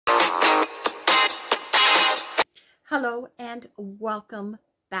Hello and welcome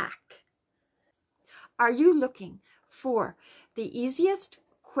back. Are you looking for the easiest,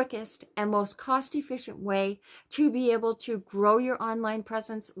 quickest, and most cost-efficient way to be able to grow your online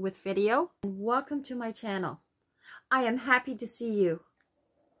presence with video? Welcome to my channel. I am happy to see you.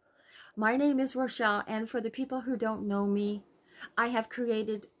 My name is Rochelle, and for the people who don't know me, I have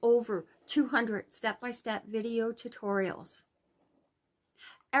created over 200 step-by-step video tutorials.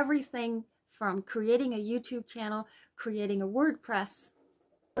 Everything from creating a YouTube channel, creating a WordPress,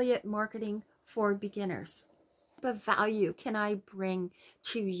 affiliate marketing for beginners. What value can I bring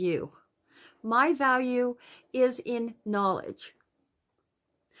to you? My value is in knowledge.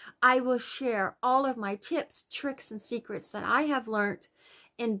 I will share all of my tips, tricks, and secrets that I have learned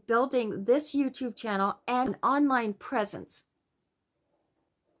in building this YouTube channel and an online presence.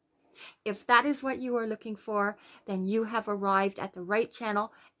 If that is what you are looking for, then you have arrived at the right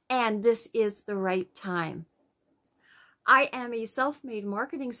channel, and this is the right time. I am a self-made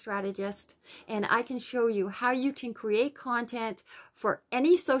marketing strategist, and I can show you how you can create content for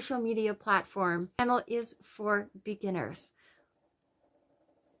any social media platform. The channel is for beginners.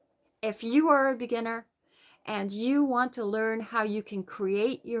 If you are a beginner and you want to learn how you can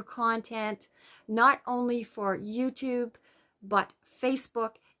create your content, not only for YouTube, but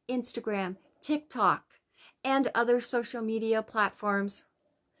Facebook, Instagram, TikTok, and other social media platforms,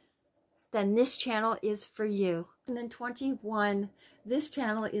 then this channel is for you. In 2021, this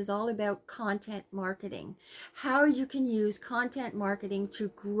channel is all about content marketing. How you can use content marketing to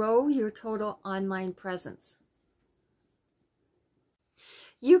grow your total online presence.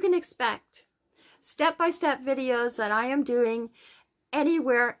 You can expect step-by-step videos that I am doing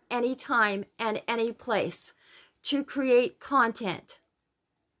anywhere, anytime, and any place to create content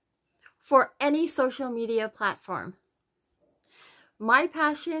for any social media platform. My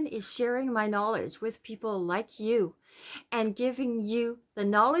passion is sharing my knowledge with people like you and giving you the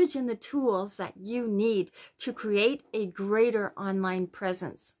knowledge and the tools that you need to create a greater online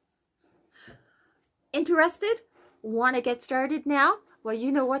presence. Interested? Want to get started now? Well,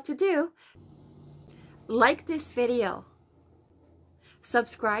 you know what to do. Like this video.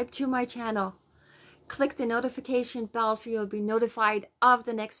 Subscribe to my channel. Click the notification bell so you'll be notified of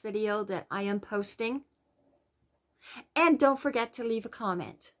the next video that I am posting. And don't forget to leave a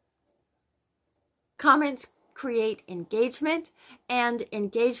comment. Comments create engagement, and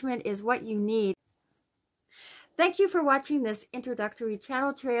engagement is what you need. Thank you for watching this introductory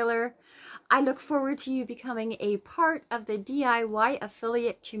channel trailer. I look forward to you becoming a part of the DIY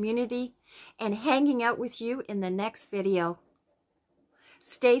affiliate community and hanging out with you in the next video.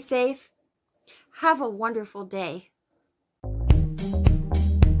 Stay safe. Have a wonderful day.